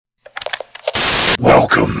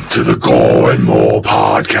Welcome to the Gore and More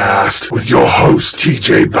podcast with your hosts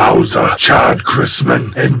TJ Bowser, Chad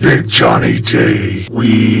Chrisman, and Big Johnny D.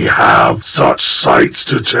 We have such sights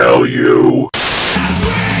to tell you.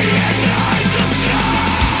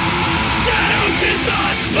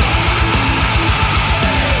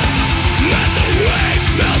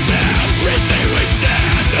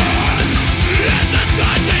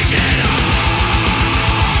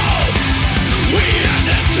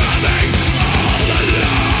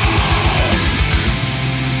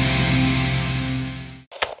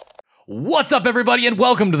 What's up, everybody, and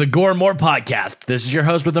welcome to the Gore and More podcast. This is your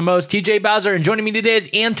host with the most, TJ Bowser, and joining me today is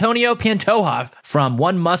Antonio Pantoja from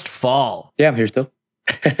One Must Fall. Yeah, I'm here still.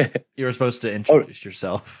 You were supposed to introduce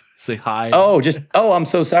yourself. Say hi. I'm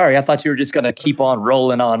so sorry. I thought you were just going to keep on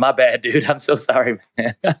rolling on. My bad, dude. I'm so sorry,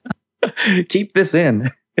 man. Keep this in.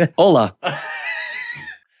 Hola.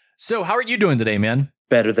 So, how are you doing today, man?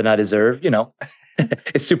 Better than I deserve,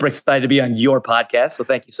 It's super excited to be on your podcast, so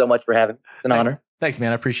thank you so much for having me. It's an honor. Thanks,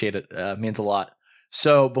 man. I appreciate it. Means a lot.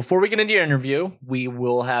 So before we get into your interview, we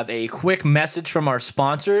will have a quick message from our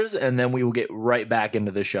sponsors, and then we will get right back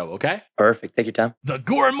into the show, okay? Perfect. Take your time. The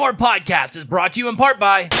Gore and More podcast is brought to you in part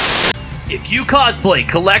by... If you cosplay,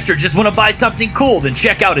 collect, or just want to buy something cool, then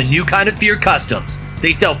check out A New Kind of Fear Customs.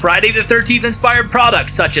 They sell Friday the 13th inspired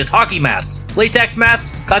products such as hockey masks, latex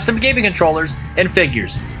masks, custom gaming controllers, and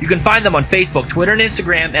figures. You can find them on Facebook, Twitter, and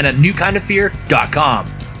Instagram, and at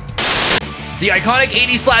newkindofear.com. The iconic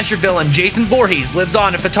 80s slasher villain Jason Voorhees lives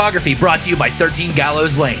on in photography, brought to you by 13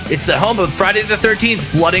 Gallows Lane. It's the home of Friday the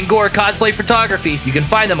 13th blood and gore cosplay photography. You can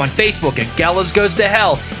find them on Facebook at Gallows Goes to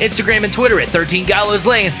Hell, Instagram and Twitter at 13 Gallows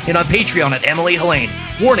Lane, and on Patreon at Emily Helene.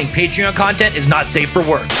 Warning, Patreon content is not safe for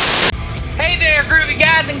work. Hey there, groovy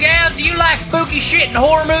guys and gals. Do you like spooky shit and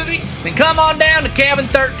horror movies? Then come on down to Cabin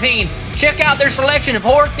 13. Check out their selection of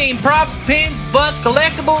horror-themed props, pins, busts,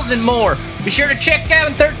 collectibles, and more. Be sure to check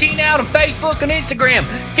Cabin 13 out on Facebook and Instagram.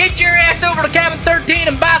 Get your ass over to Cabin 13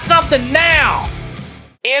 and buy something now.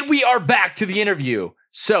 And we are back to the interview.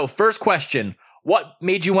 So, first question. What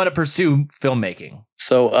made you want to pursue filmmaking?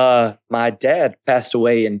 So, my dad passed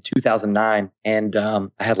away in 2009, and I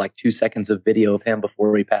had like 2 seconds of video of him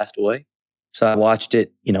before he passed away. So I watched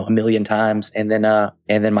it, a million times. And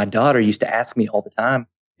then my daughter used to ask me all the time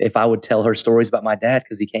if I would tell her stories about my dad,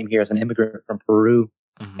 because he came here as an immigrant from Peru.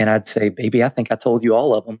 Mm-hmm. And I'd say, baby, I think I told you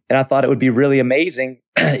all of them. And I thought it would be really amazing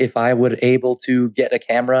if I would able to get a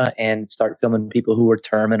camera and start filming people who were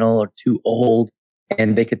terminal or too old,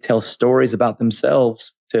 and they could tell stories about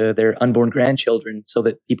themselves to their unborn grandchildren so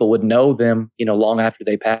that people would know them, long after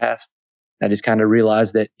they passed. And I just kind of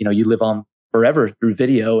realized that, you live on forever through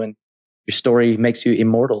video, and your story makes you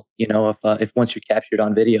immortal, if once you're captured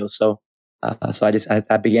on video. So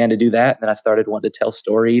I began to do that, and then I started wanting to tell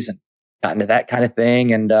stories and got into that kind of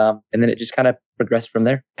thing, and then it just kind of progressed from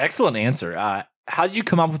there. Excellent answer. How did you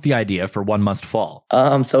come up with the idea for One Must Fall?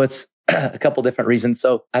 So it's a couple different reasons.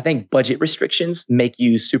 So I think budget restrictions make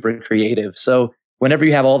you super creative. So whenever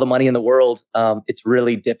you have all the money in the world, it's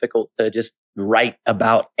really difficult to just write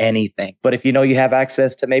about anything. But if you have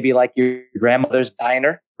access to maybe like your grandmother's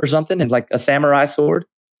diner or something, and like a samurai sword,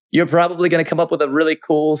 you're probably going to come up with a really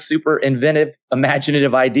cool, super inventive,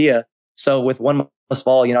 imaginative idea. So with One Must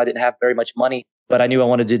Fall, I didn't have very much money, but I knew I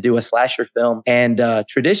wanted to do a slasher film. And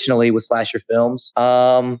traditionally with slasher films,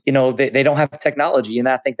 they don't have technology. And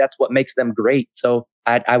I think that's what makes them great. So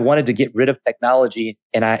I wanted to get rid of technology,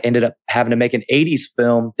 and I ended up having to make an 80s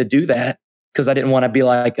film to do that, because I didn't want to be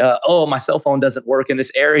like, my cell phone doesn't work in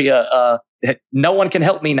this area. No one can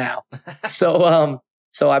help me now.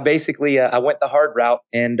 So I basically I went the hard route,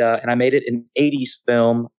 and I made it an 80s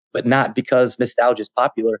film, but not because nostalgia is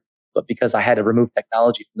popular, but because I had to remove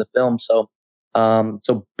technology from the film. So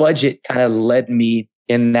budget kind of led me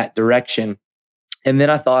in that direction. And then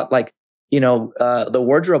I thought, the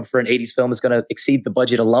wardrobe for an 80s film is going to exceed the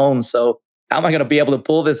budget alone. So how am I going to be able to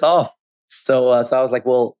pull this off? So I was like,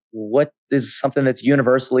 well, what is something that's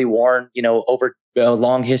universally worn, over a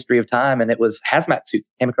long history of time? And it was hazmat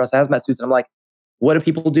suits. Came across hazmat suits, and I'm like, what do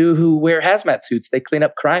people do who wear hazmat suits? They clean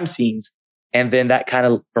up crime scenes. And then that kind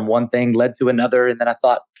of from one thing led to another. And then I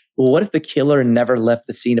thought, well, what if the killer never left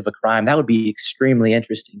the scene of a crime? That would be extremely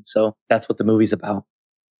interesting. So that's what the movie's about.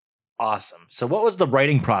 Awesome. So what was the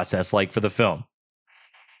writing process like for the film?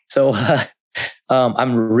 So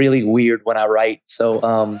I'm really weird when I write.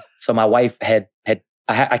 So my wife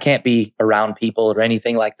I can't be around people or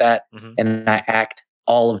anything like that. Mm-hmm. And I act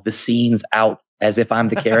all of the scenes out as if I'm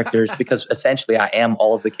the characters, because essentially I am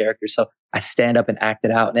all of the characters. So I stand up and act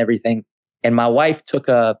it out and everything. And my wife took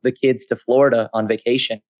the kids to Florida on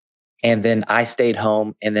vacation. And then I stayed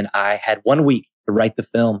home, and then I had 1 week to write the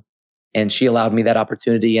film. And she allowed me that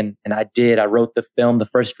opportunity. And I did. I wrote the film, the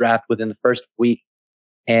first draft within the first week.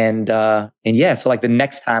 And yeah, so like the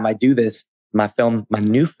next time I do this, my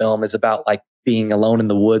new film is about like being alone in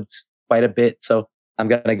the woods quite a bit. So I'm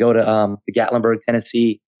going to go to Gatlinburg,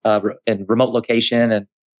 Tennessee, in remote location and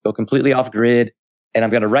go completely off grid. And I'm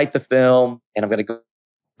going to write the film, and I'm going to go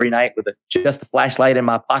every night with just a flashlight in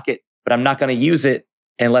my pocket, but I'm not going to use it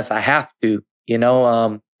unless I have to, and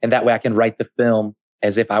that way I can write the film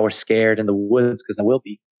as if I were scared in the woods, because I will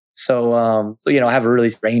be. So, I have a really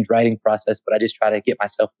strange writing process, but I just try to get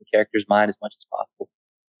myself in the character's mind as much as possible.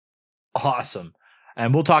 Awesome.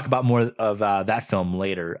 And we'll talk about more of that film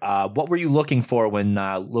later. What were you looking for when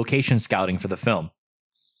location scouting for the film?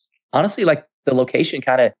 Honestly, like the location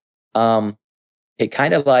kind of,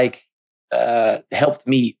 helped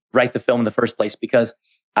me write the film in the first place, because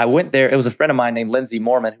I went there. It was a friend of mine named Lindsay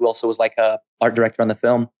Moorman, who also was like a art director on the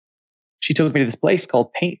film. She took me to this place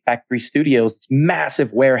called Paint Factory Studios. It's a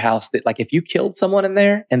massive warehouse that, like, if you killed someone in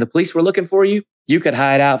there and the police were looking for you, you could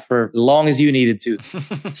hide out for as long as you needed to.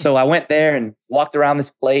 So I went there and walked around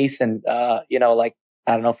this place, and I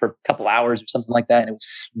don't know, for a couple hours or something like that. And it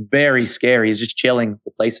was very scary. It's just chilling,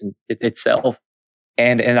 the place itself.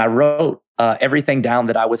 And I wrote everything down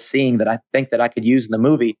that I was seeing that I think that I could use in the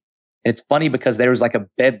movie. And it's funny because there was like a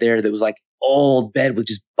bed there that was like old bed with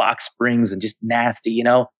just box springs and just nasty,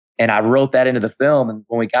 And I wrote that into the film. And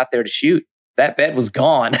when we got there to shoot, that bed was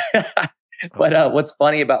gone. But what's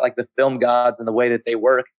funny about like the film gods and the way that they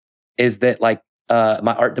work is that like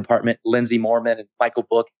my art department, Lindsay Moorman and Michael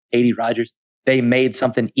Book, Katie Rogers, they made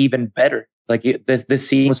something even better. Like this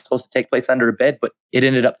scene was supposed to take place under a bed, but it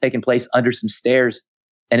ended up taking place under some stairs,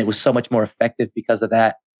 and it was so much more effective because of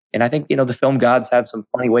that. And I think, the film gods have some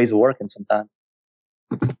funny ways of working sometimes.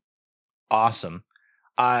 Awesome.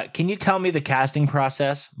 Can you tell me the casting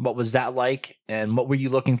process? What was that like? And what were you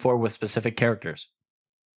looking for with specific characters?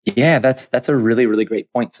 Yeah, that's a really, really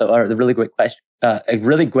great point. Or the really great question. A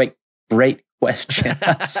really great question.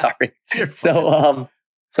 I'm sorry.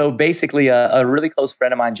 So basically, a really close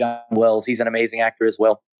friend of mine, John Wells, he's an amazing actor as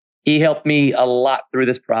well. He helped me a lot through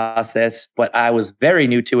this process, but I was very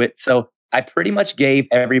new to it. So I pretty much gave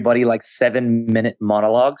everybody like 7-minute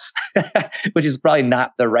monologues, which is probably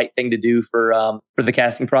not the right thing to do for the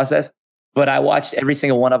casting process. But I watched every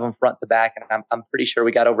single one of them front to back, and I'm pretty sure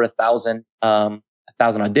we got over 1,000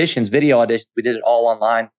 auditions, video auditions. We did it all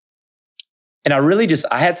online, and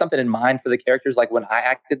I had something in mind for the characters, like when I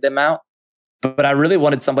acted them out. But I really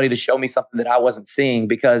wanted somebody to show me something that I wasn't seeing,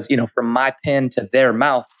 because from my pen to their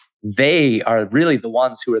mouth, they are really the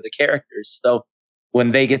ones who are the characters. So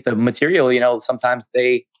when they get the material, sometimes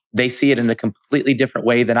they see it in a completely different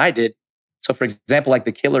way than I did. So for example, like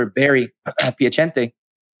the killer, Barry Piacente,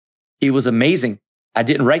 he was amazing. I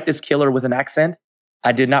didn't write this killer with an accent.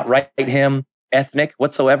 I did not write him ethnic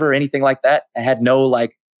whatsoever, or anything like that. I had no I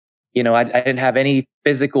didn't have any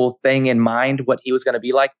physical thing in mind what he was going to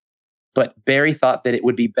be like. But Barry thought that it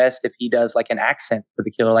would be best if he does like an accent for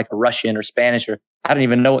the killer, like a Russian or Spanish, or I don't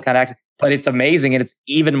even know what kind of accent, but it's amazing, and it's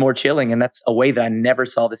even more chilling. And that's a way that I never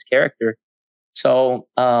saw this character. So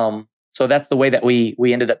that's the way that we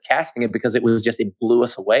ended up casting it, because it blew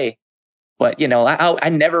us away. But I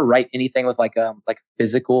never write anything with like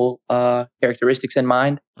physical characteristics in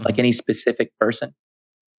mind, like any specific person.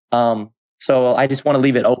 So I just want to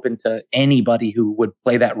leave it open to anybody who would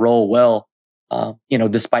play that role well.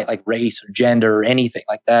 Despite like race or gender or anything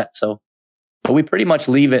like that. But we pretty much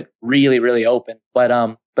leave it really, really open. But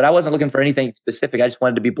I wasn't looking for anything specific. I just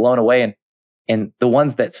wanted to be blown away. And the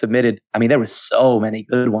ones that submitted, I mean, there were so many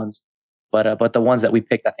good ones, but the ones that we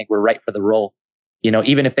picked, I think, were right for the role.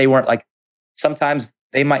 Even if they weren't like, sometimes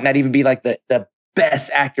they might not even be like the best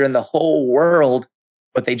actor in the whole world,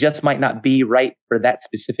 but they just might not be right for that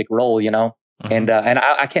specific role. Mm-hmm. And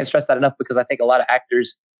I can't stress that enough, because I think a lot of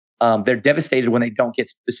actors, they're devastated when they don't get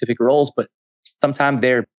specific roles, but sometimes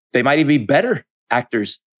they might even be better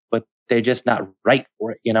actors, but they're just not right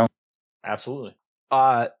for it, Absolutely.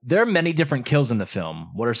 There are many different kills in the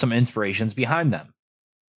film. What are some inspirations behind them?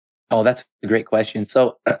 Oh, that's a great question.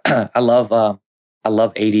 So I love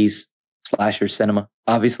 80s slasher cinema,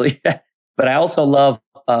 obviously, but I also love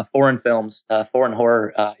foreign films. Foreign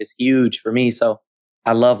horror is huge for me. So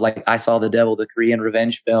I love like I Saw the Devil, the Korean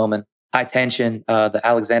revenge film, and High Tension, the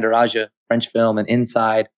Alexander Aja French film, and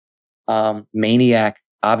Inside, Maniac,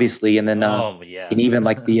 obviously, and then and even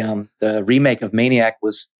like the remake of Maniac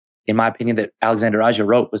was, in my opinion, that Alexander Aja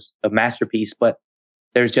wrote, was a masterpiece. But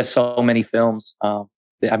there's just so many films.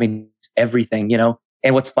 Everything,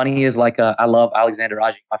 And what's funny is like I love Alexander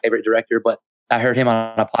Aja, my favorite director, but I heard him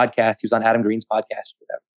on a podcast. He was on Adam Green's podcast,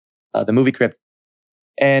 or whatever, the Movie Crypt,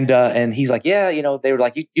 And he's like, yeah, they were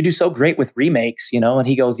like, you do so great with remakes, and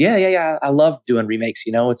he goes, yeah. I love doing remakes.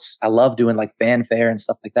 I love doing like fanfare and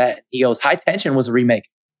stuff like that. He goes, High Tension was a remake.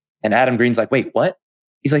 And Adam Green's like, wait, what?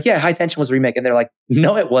 He's like, yeah, High Tension was a remake. And they're like,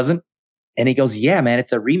 no, it wasn't. And he goes, yeah, man,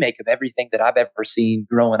 it's a remake of everything that I've ever seen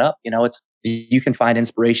growing up. You can find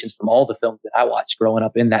inspirations from all the films that I watched growing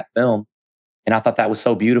up in that film. And I thought that was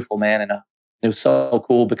so beautiful, man. And it was so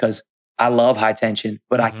cool because I love High Tension,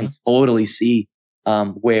 but I can totally see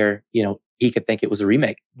where, he could think it was a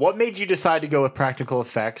remake. What made you decide to go with practical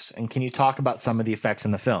effects? And can you talk about some of the effects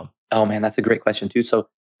in the film? Oh, man, that's a great question, too. So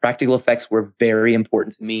practical effects were very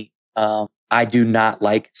important to me. I do not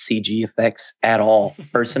like CG effects at all,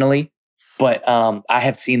 personally, but I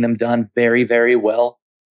have seen them done very, very well.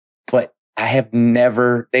 But they have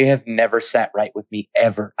never sat right with me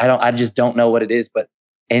ever. I just don't know what it is.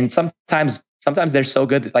 And sometimes they're so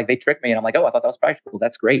good that like they trick me and I'm like, oh, I thought that was practical.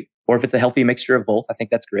 That's great. Or if it's a healthy mixture of both, I think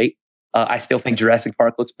that's great. I still think Jurassic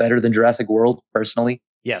Park looks better than Jurassic World, personally.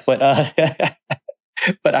 Yes. But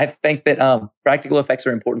but I think that practical effects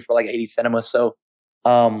are important for like 80s cinema. So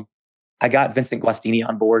I got Vincent Guastini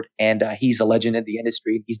on board, and he's a legend in the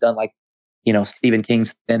industry. He's done like, Stephen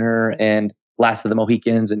King's Thinner and Last of the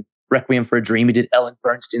Mohicans and Requiem for a Dream. He did Ellen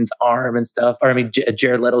Bernstein's arm and stuff.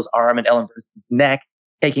 Jared Leto's arm and Ellen Bernstein's neck.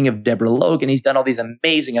 Taking of Deborah Logan. He's done all these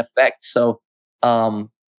amazing effects. So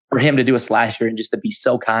for him to do a slasher and just to be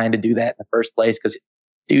so kind to do that in the first place, because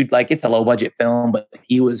dude, like it's a low budget film, but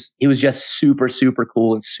he was just super, super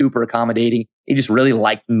cool and super accommodating. He just really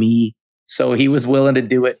liked me. So he was willing to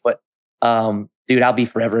do it. But dude, I'll be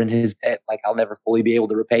forever in his debt. Like I'll never fully be able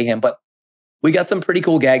to repay him. But we got some pretty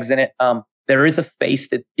cool gags in it. There is a face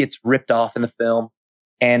that gets ripped off in the film.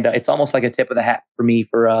 And it's almost like a tip of the hat for me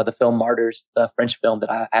for the film Martyrs, the French film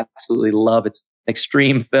that I absolutely love. It's an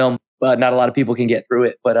extreme film, but not a lot of people can get through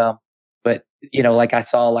it. But like I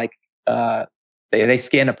saw like they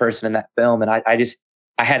skin a person in that film, and I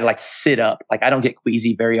had to like sit up. Like I don't get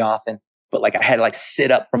queasy very often, but like I had to like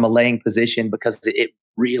sit up from a laying position because it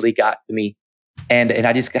really got to me. And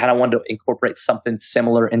I just kind of wanted to incorporate something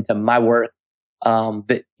similar into my work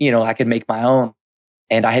that I could make my own.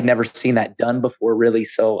 And I had never seen that done before, really.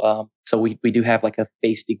 So we do have like a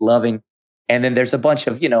face degloving, and then there's a bunch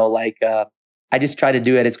of I just try to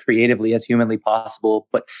do it as creatively as humanly possible,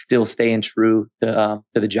 but still staying true to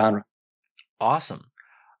the genre. Awesome.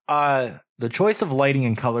 The choice of lighting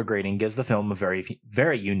and color grading gives the film a very,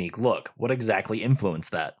 very unique look. What exactly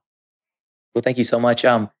influenced that? Well, thank you so much.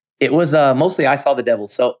 It was mostly I Saw the Devil.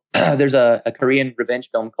 So there's a Korean revenge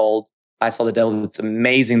film called I Saw the Devil. It's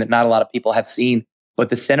amazing that not a lot of people have seen. But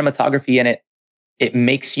the cinematography in it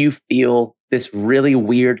makes you feel this really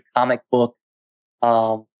weird comic book.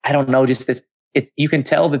 I don't know, just this. You can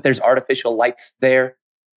tell that there's artificial lights there,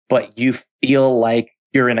 but you feel like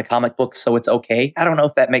you're in a comic book, so it's okay. I don't know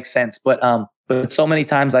if that makes sense, but so many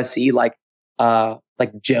times I see like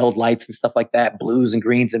gelled lights and stuff like that, blues and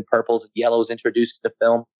greens and purples and yellows introduced to the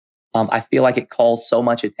film. I feel like it calls so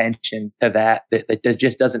much attention to that it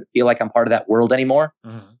just doesn't feel like I'm part of that world anymore.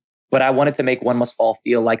 Mm-hmm. But I wanted to make One Must Fall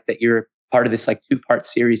feel like that you're part of this like 2-part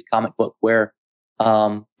series comic book where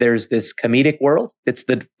there's this comedic world. It's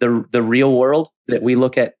the real world that we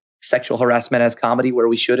look at sexual harassment as comedy where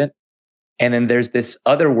we shouldn't. And then there's this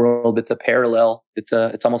other world that's a parallel. It's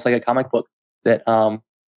almost like a comic book that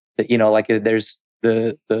there's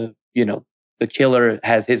the killer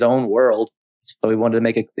has his own world. So we wanted to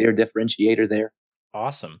make a clear differentiator there.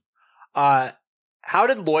 Awesome. How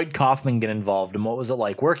did Lloyd Kaufman get involved, and what was it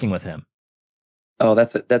like working with him? Oh,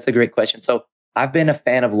 that's a great question. So I've been a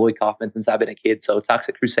fan of Lloyd Kaufman since I've been a kid. So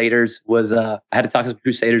Toxic Crusaders was I had a Toxic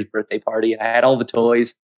Crusaders birthday party, and I had all the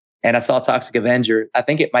toys, and I saw Toxic Avenger. I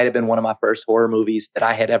think it might have been one of my first horror movies that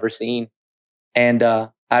I had ever seen, and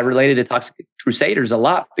I related to Toxic Crusaders a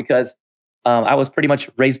lot because I was pretty much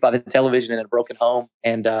raised by the television in a broken home,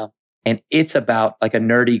 and it's about like a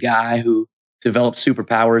nerdy guy who develops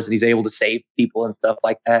superpowers and he's able to save people and stuff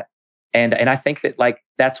like that. And I think that like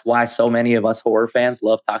that's why so many of us horror fans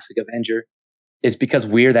love Toxic Avenger, is because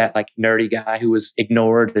we're that like nerdy guy who was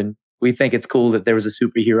ignored, and we think it's cool that there was a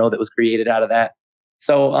superhero that was created out of that.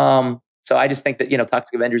 So I just think that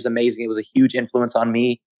Toxic Avenger is amazing. It was a huge influence on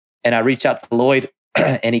me, and I reached out to Lloyd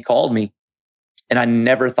and he called me, and I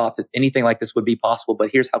never thought that anything like this would be possible.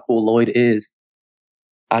 But here's how cool Lloyd is.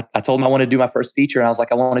 I told him I want to do my first feature, and I was like,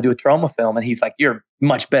 I want to do a trauma film. And he's like, you're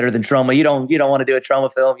much better than trauma. You don't want to do a trauma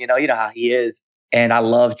film. You know how he is. And I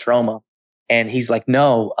love trauma. And he's like,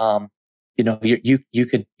 no, you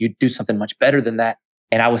do something much better than that.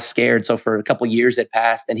 And I was scared. So for a couple of years it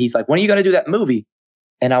passed, and he's like, when are you going to do that movie?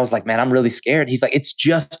 And I was like, man, I'm really scared. He's like, it's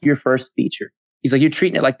just your first feature. He's like, you're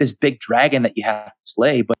treating it like this big dragon that you have to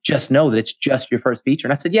slay, but just know that it's just your first feature.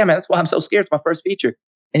 And I said, yeah, man, that's why I'm so scared. It's my first feature.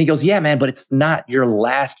 And he goes, yeah, man, but it's not your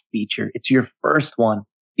last feature. It's your first one.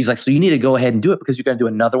 He's like, so you need to go ahead and do it because you're going to do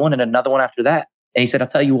another one and another one after that. And he said, I'll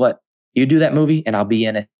tell you what, you do that movie and I'll be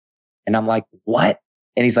in it. And I'm like, what?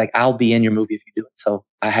 And he's like, I'll be in your movie if you do it. So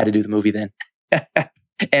I had to do the movie then.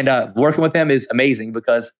 And working with him is amazing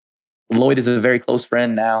because Lloyd is a very close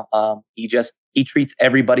friend now. He treats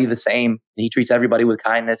everybody the same. He treats everybody with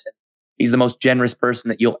kindness. And he's the most generous person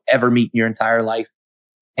that you'll ever meet in your entire life.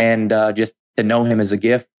 And just to know him is a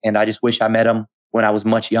gift. And I just wish I met him when I was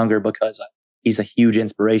much younger because he's a huge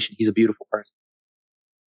inspiration. He's a beautiful person.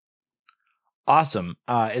 Awesome.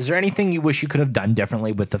 Is there anything you wish you could have done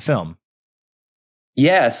differently with the film?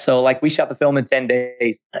 Yeah. So like we shot the film in 10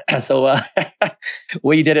 days. So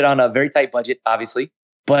we did it on a very tight budget, obviously.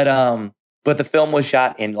 But the film was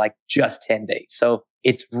shot in like just 10 days. So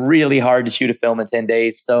it's really hard to shoot a film in 10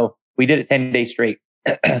 days. So we did it 10 days straight.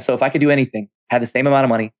 So if I could do anything, had the same amount of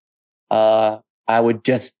money, I would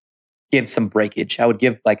just give some breakage. I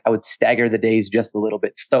would stagger the days just a little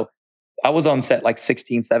bit. So I was on set like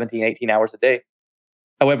 16, 17, 18 hours a day.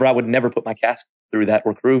 However, I would never put my cast through that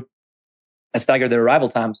or crew. I staggered their arrival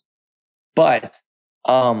times. But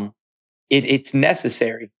it's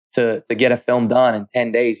necessary to get a film done in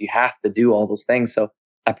 10 days. You have to do all those things. So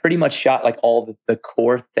I pretty much shot like all the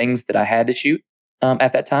core things that I had to shoot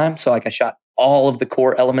at that time. So like I shot all of the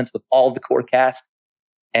core elements with all of the core cast.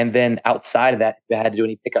 And then outside of that, if I had to do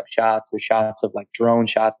any pickup shots or shots of like drone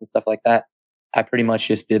shots and stuff like that, I pretty much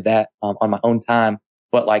just did that on my own time.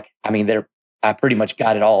 But like, I mean, I pretty much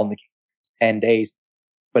got it all in the 10 days.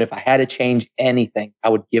 But if I had to change anything, I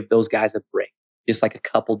would give those guys a break, just like a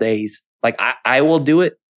couple days. Like I will do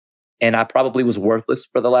it. And I probably was worthless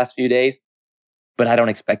for the last few days, but I don't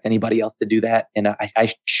expect anybody else to do that. And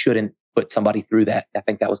I shouldn't put somebody through that. I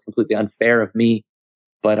think that was completely unfair of me.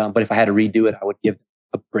 But if I had to redo it, I would give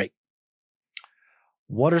a break.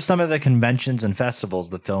 What are some of the conventions and festivals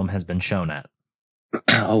the film has been shown at?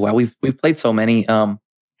 Oh, well, we've played so many.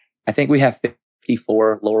 I think we have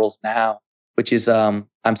 54 laurels now, which is I'm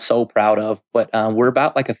so proud of. But we're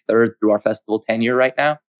about like a third through our festival tenure right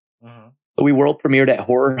now. Mm-hmm. We world premiered at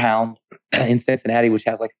Horror Hound in Cincinnati, which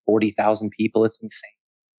has like 40,000 people. It's insane,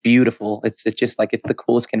 beautiful. It's just like it's the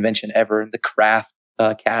coolest convention ever. And the Craft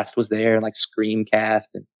cast was there, and like Scream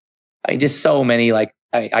cast, and I mean, just so many like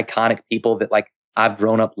iconic people that like I've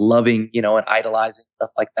grown up loving, and idolizing,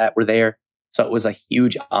 stuff like that were there. So it was a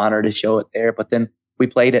huge honor to show it there. But then we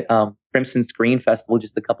played at Crimson Screen Festival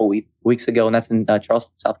just a couple weeks ago, and that's in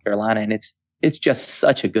Charleston, South Carolina, and it's just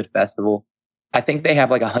such a good festival. I think they have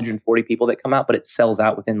like 140 people that come out, but it sells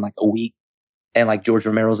out within like a week. And like George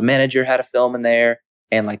Romero's manager had a film in there,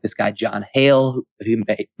 and like this guy John Hale who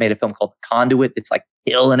made a film called The Conduit. It's like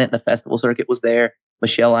killing it in the festival circuit was there.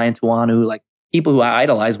 Michelle Iantuanu, like people who I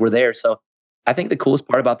idolize were there. So I think the coolest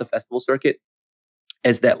part about the festival circuit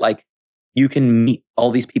is that like you can meet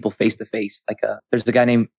all these people face to face. Like there's a guy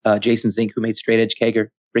named Jason Zink who made Straight Edge Kager,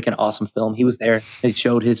 freaking awesome film. He was there. He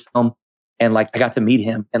showed his film, and like I got to meet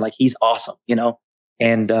him, and like he's awesome,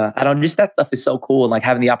 And I don't just that stuff is so cool. And like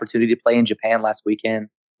having the opportunity to play in Japan last weekend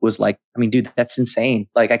was like, I mean, dude, that's insane.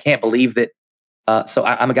 Like I can't believe that. So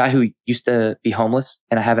I'm a guy who used to be homeless,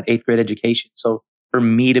 and I have an 8th grade education. So for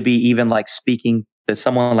me to be even like speaking to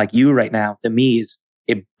someone like you right now, to me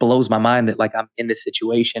it blows my mind that like I'm in this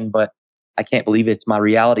situation, but I can't believe it's my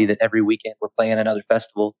reality that every weekend we're playing another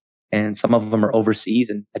festival, and some of them are overseas.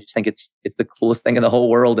 And I just think it's the coolest thing in the whole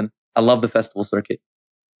world. And I love the festival circuit.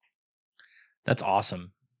 That's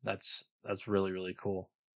awesome. That's really, really cool.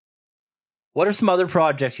 What are some other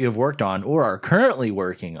projects you have worked on or are currently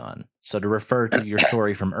working on? So to refer to your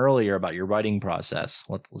story from earlier about your writing process,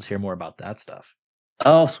 let's hear more about that stuff.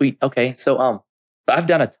 Oh, sweet. Okay. So I've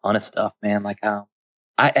done a ton of stuff, man. Like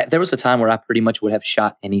there was a time where I pretty much would have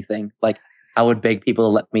shot anything. Like I would beg people to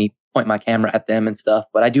let me point my camera at them and stuff,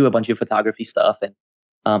 but I do a bunch of photography stuff, and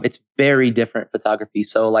it's very different photography.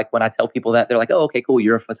 So like when I tell people that, they're like, oh, okay, cool.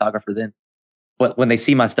 You're a photographer then. But when they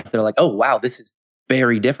see my stuff, they're like, oh, wow, this is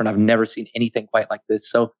very different. I've never seen anything quite like this.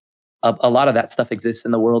 So a lot of that stuff exists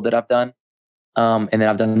in the world that I've done. And then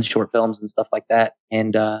I've done short films and stuff like that.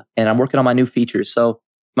 And I'm working on my new feature. So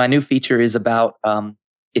my new feature is about,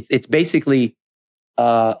 it's basically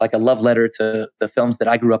like a love letter to the films that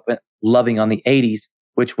I grew up loving on the 80s,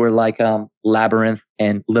 which were like Labyrinth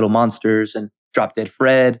and Little Monsters and Drop Dead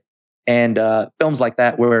Fred and films like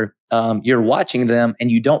that, where you're watching them and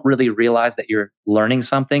you don't really realize that you're learning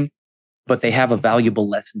something, but they have a valuable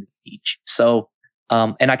lesson to teach. So,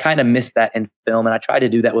 and I kind of missed that in film, and I try to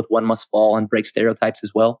do that with One Must Fall and Break Stereotypes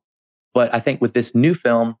as well. But I think with this new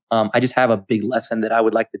film, I just have a big lesson that I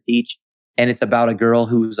would like to teach, and it's about a girl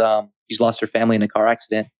who's she's lost her family in a car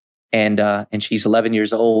accident, and she's 11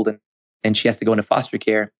 years old, and she has to go into foster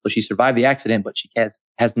care. So she survived the accident, but she has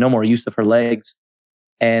no more use of her legs,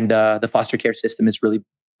 and the foster care system is really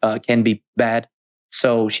can be bad.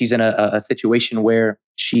 So she's in a situation where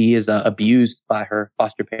she is abused by her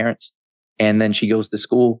foster parents, and then she goes to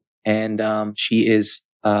school, and she is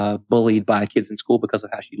bullied by kids in school because of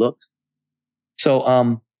how she looks. So,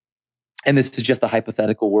 and this is just a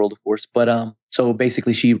hypothetical world, of course, but so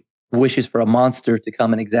basically she wishes for a monster to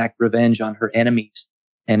come and exact revenge on her enemies,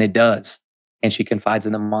 and it does, and she confides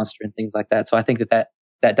in the monster and things like that. So I think that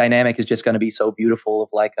dynamic is just going to be so beautiful, of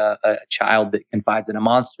like a child that confides in a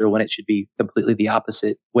monster when it should be completely the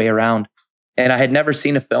opposite way around. And I had never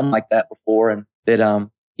seen a film like that before, and that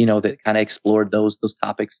that kind of explored those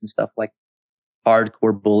topics and stuff, like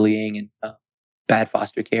hardcore bullying and bad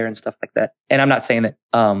foster care and stuff like that. And I'm not saying that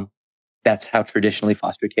that's how traditionally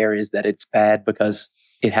foster care is, that it's bad, because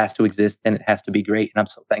it has to exist and it has to be great, and I'm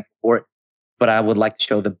so thankful for it. But I would like to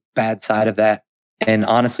show the bad side of that. And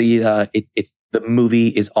honestly, it's the movie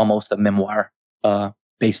is almost a memoir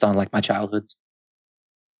based on like my childhood.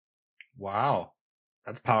 Wow,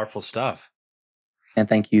 that's powerful stuff. And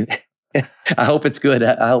thank you. I hope it's good.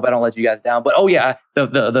 I hope I don't let you guys down. But oh yeah,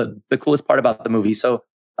 the coolest part about the movie. So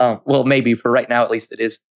well, maybe for right now at least it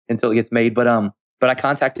is until it gets made. But I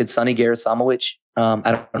contacted Sonny Garasamowicz.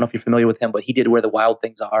 I don't know if you're familiar with him, but he did Where the Wild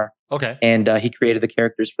Things Are. Okay. And he created the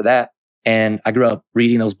characters for that. And I grew up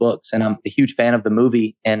reading those books, and I'm a huge fan of the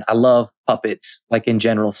movie, and I love puppets, like in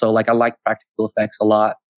general. So like I like practical effects a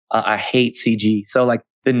lot. I hate CG. So like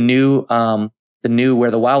the new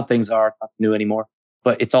Where the Wild Things Are, it's not new anymore,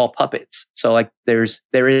 but it's all puppets. So like there is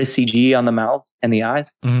CG on the mouths and the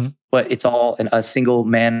eyes, but it's all a single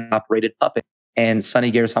man operated puppet. And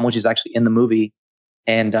Sonny Garasamowicz is actually in the movie,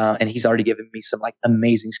 and he's already given me some like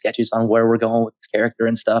amazing sketches on where we're going with this character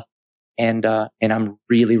and stuff. And I'm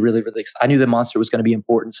really, really, really excited. I knew the monster was going to be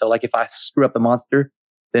important. So like if I screw up the monster,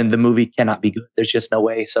 then the movie cannot be good. There's just no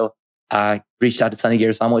way. So I reached out to Sonny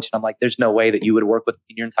Garasamowicz, and I'm like, there's no way that you would work with me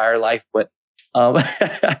in your entire life, but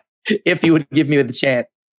if you would give me the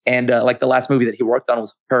chance. And like the last movie that he worked on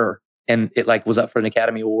was Her, and it like was up for an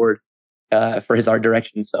Academy Award for his art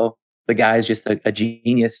direction. So the guy is just a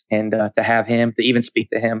genius, and to have him, to even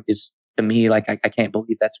speak to him, is to me like I can't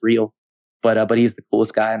believe that's real. But he's the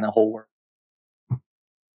coolest guy in the whole world.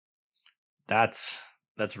 That's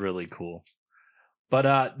really cool.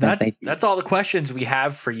 But that's all the questions we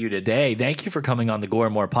have for you today. Thank you for coming on the Gore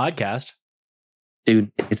and More podcast.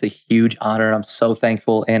 Dude, it's a huge honor. I'm so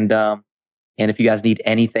thankful. And if you guys need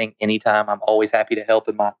anything, anytime, I'm always happy to help.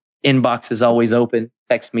 And my inbox is always open.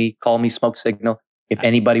 Text me, call me, smoke signal. If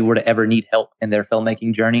anybody were to ever need help in their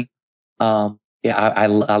filmmaking journey, I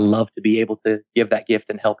love to be able to give that gift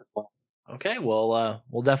and help as well. Okay, well,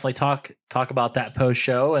 we'll definitely talk about that post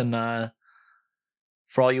show. And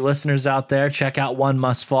for all you listeners out there, check out One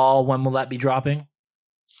Must Fall. When will that be dropping?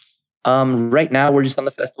 Right now we're just on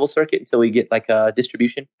the festival circuit until we get like a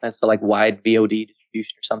distribution. So like wide VOD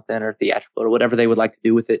distribution or something, or theatrical, or whatever they would like to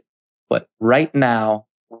do with it. But right now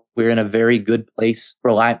we're in a very good place.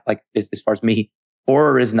 For like as far as me,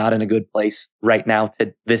 horror is not in a good place right now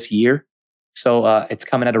to this year. So it's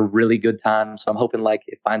coming at a really good time. So I'm hoping like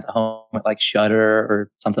it finds a home at like Shudder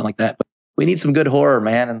or something like that. But we need some good horror,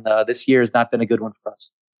 man. And this year has not been a good one for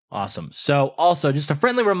us. Awesome. So also just a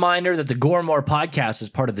friendly reminder that the Gore and More podcast is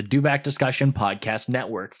part of the Dewback Discussion Podcast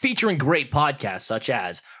Network, featuring great podcasts such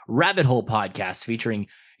as Rabbit Hole Podcast, featuring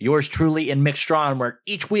yours truly and Mick Strawn, where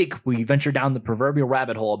each week we venture down the proverbial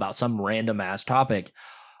rabbit hole about some random ass topic.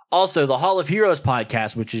 Also, the Hall of Heroes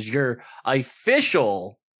podcast, which is your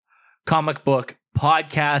official comic book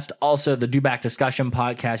podcast. Also, the Dewback Discussion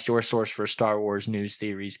podcast, your source for Star Wars news,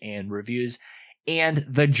 theories, and reviews. And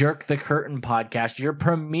the Jerk the Curtain podcast, your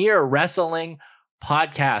premier wrestling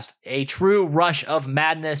podcast, a true rush of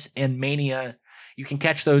madness and mania. You can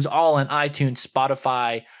catch those all on iTunes,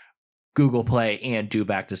 Spotify, Google Play, and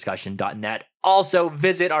dewbackdiscussion.net. Also,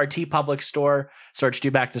 visit our TeePublic store, search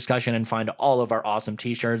Dewback Discussion, and find all of our awesome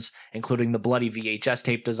t-shirts, including the bloody VHS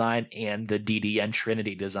tape design and the DDN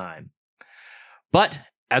Trinity design. But,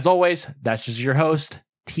 as always, that's just your host,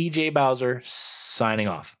 TJ Bowser, signing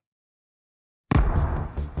off.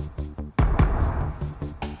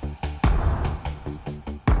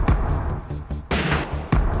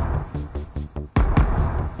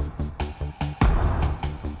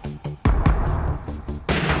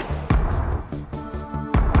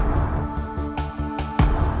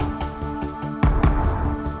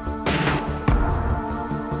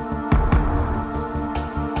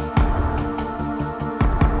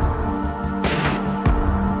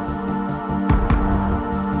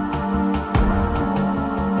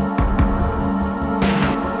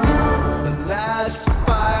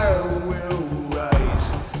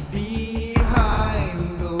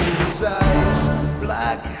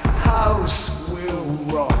 black house will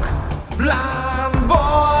rock. Blind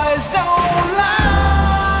boys don't lie.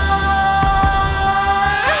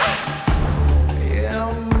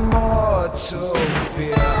 Immortal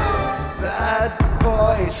fear, that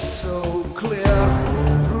voice so clear.